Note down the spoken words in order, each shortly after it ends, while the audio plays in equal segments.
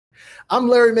I'm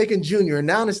Larry Macon Jr., and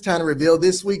now it's time to reveal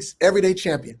this week's Everyday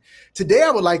Champion. Today,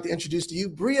 I would like to introduce to you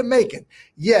Bria Macon.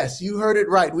 Yes, you heard it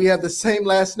right. We have the same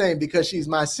last name because she's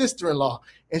my sister-in-law,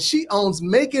 and she owns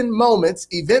Macon Moments,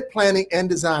 event planning and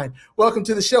design. Welcome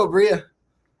to the show, Bria.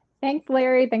 Thanks,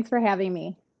 Larry. Thanks for having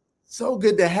me. So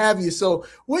good to have you. So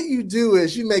what you do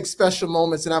is you make special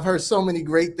moments, and I've heard so many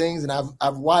great things, and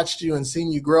I've watched you and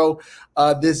seen you grow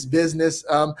this business.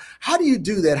 How do you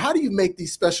do that? How do you make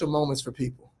these special moments for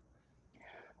people?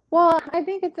 Well, I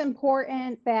think it's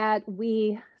important that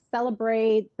we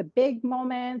celebrate the big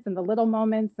moments and the little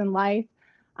moments in life,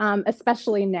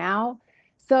 especially now.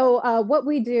 So what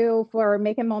we do for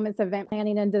Making Moments event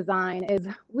planning and design is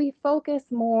we focus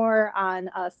more on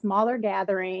smaller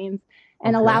gatherings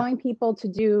and Okay. allowing people to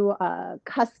do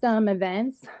custom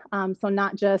events. So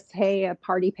not just, hey, a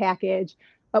party package,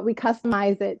 but we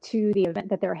customize it to the event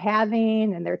that they're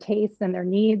having and their tastes and their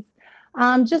needs,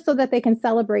 just so that they can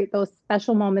celebrate those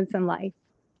special moments in life.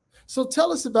 So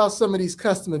tell us about some of these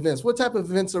custom events. What type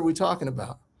of events are we talking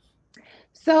about?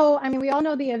 So, I mean, we all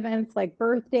know the events like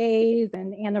birthdays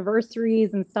and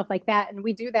anniversaries and stuff like that, and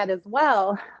we do that as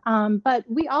well. But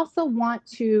we also want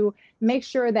to make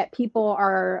sure that people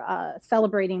are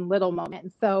celebrating little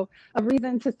moments. So, a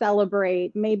reason to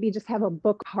celebrate, maybe just have a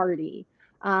book party,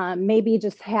 maybe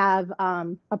just have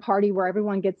a party where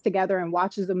everyone gets together and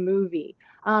watches a movie,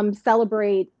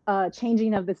 celebrate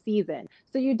changing of the season.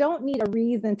 So you don't need a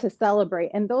reason to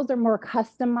celebrate. And those are more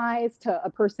customized to a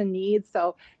person needs.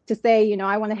 So to say, you know,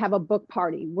 I want to have a book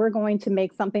party, we're going to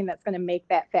make something that's going to make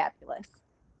that fabulous.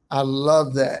 I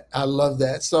love that. I love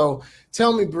that. So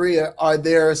tell me, Bria, are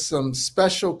there some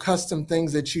special custom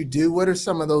things that you do? What are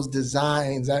some of those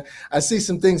designs? I see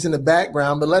some things in the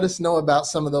background, but let us know about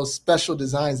some of those special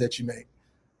designs that you make.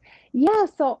 Yeah,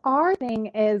 so our thing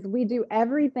is we do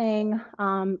everything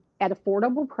at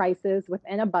affordable prices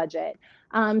within a budget.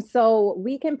 So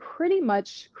we can pretty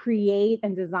much create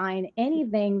and design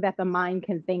anything that the mind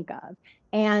can think of.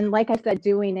 And like I said,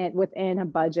 doing it within a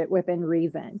budget, within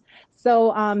reason.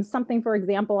 So something, for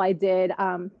example, I did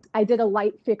a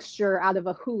light fixture out of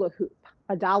a hula hoop,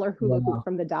 a dollar hula hoop Wow.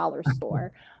 from the dollar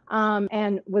store,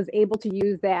 and was able to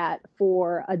use that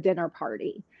for a dinner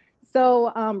party.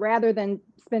 So rather than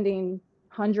spending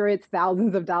hundreds,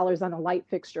 thousands of dollars on a light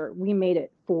fixture, we made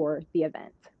it for the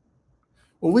event.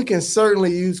 Well, we can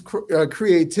certainly use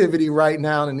creativity right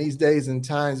now in these days and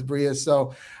times, Bria.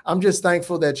 So I'm just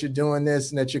thankful that you're doing this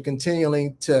and that you're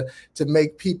continuing to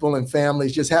make people and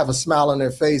families just have a smile on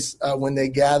their face when they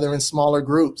gather in smaller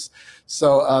groups.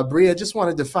 So Bria, just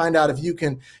wanted to find out if you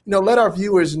can, let our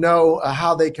viewers know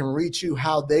how they can reach you,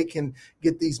 how they can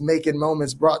get these Making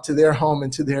Moments brought to their home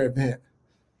and to their event.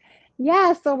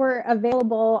 Yeah, so we're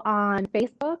available on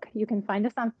Facebook. You can find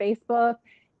us on Facebook,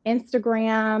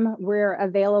 Instagram. We're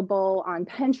available on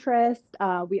Pinterest.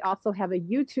 We also have a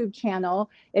YouTube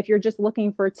channel if you're just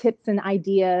looking for tips and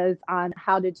ideas on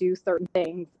how to do certain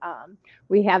things.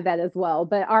 We have that as well.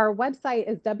 But our website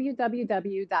is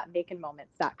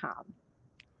www.maconmoments.com.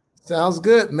 Sounds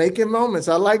good. Making Moments.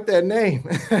 I like that name.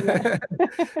 Yeah.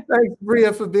 Thanks,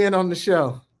 Bria, for being on the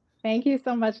show. Thank you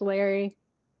so much, Larry.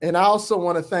 And I also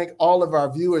want to thank all of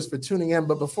our viewers for tuning in.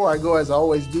 But before I go, as I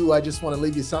always do, I just want to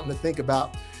leave you something to think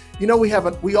about.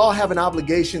 We all have an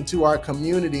obligation to our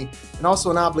community and also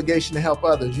an obligation to help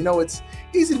others. It's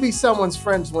easy to be someone's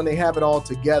friends when they have it all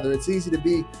together. It's easy to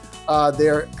be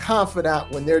their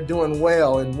confidant when they're doing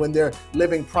well and when they're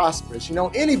living prosperous.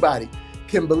 Anybody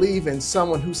can believe in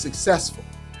someone who's successful.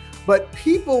 But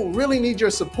people really need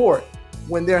your support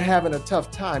when they're having a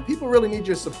tough time. People really need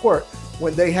your support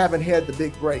when they haven't had the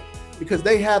big break, because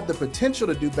they have the potential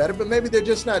to do better, but maybe they're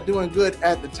just not doing good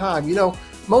at the time.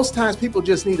 Most times people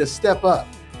just need to step up.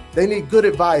 They need good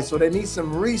advice or they need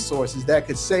some resources that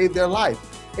could save their life.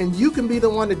 And you can be the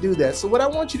one to do that. So what I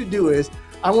want you to do is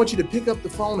I want you to pick up the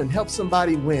phone and help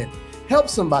somebody win. Help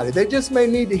somebody. They just may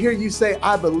need to hear you say,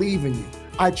 I believe in you.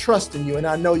 I trust in you, and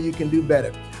I know you can do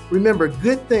better. Remember,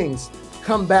 good things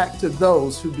come back to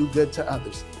those who do good to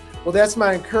others. Well, that's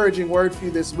my encouraging word for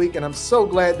you this week, and I'm so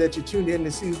glad that you tuned in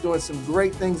to see who's doing some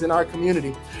great things in our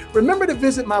community. Remember to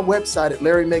visit my website at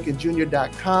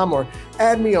larrymaconjr.com or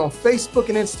add me on Facebook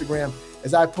and Instagram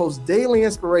as I post daily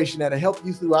inspiration that'll help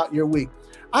you throughout your week.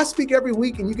 I speak every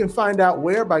week, and you can find out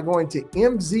where by going to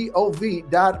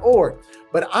mzov.org.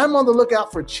 But I'm on the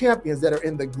lookout for champions that are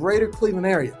in the greater Cleveland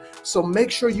area. So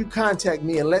make sure you contact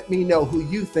me and let me know who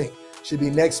you think should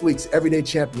be next week's Everyday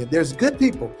Champion. There's good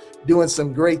people doing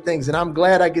some great things, and I'm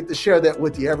glad I get to share that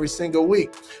with you every single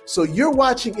week. So you're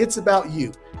watching It's About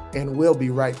You, and we'll be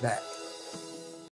right back.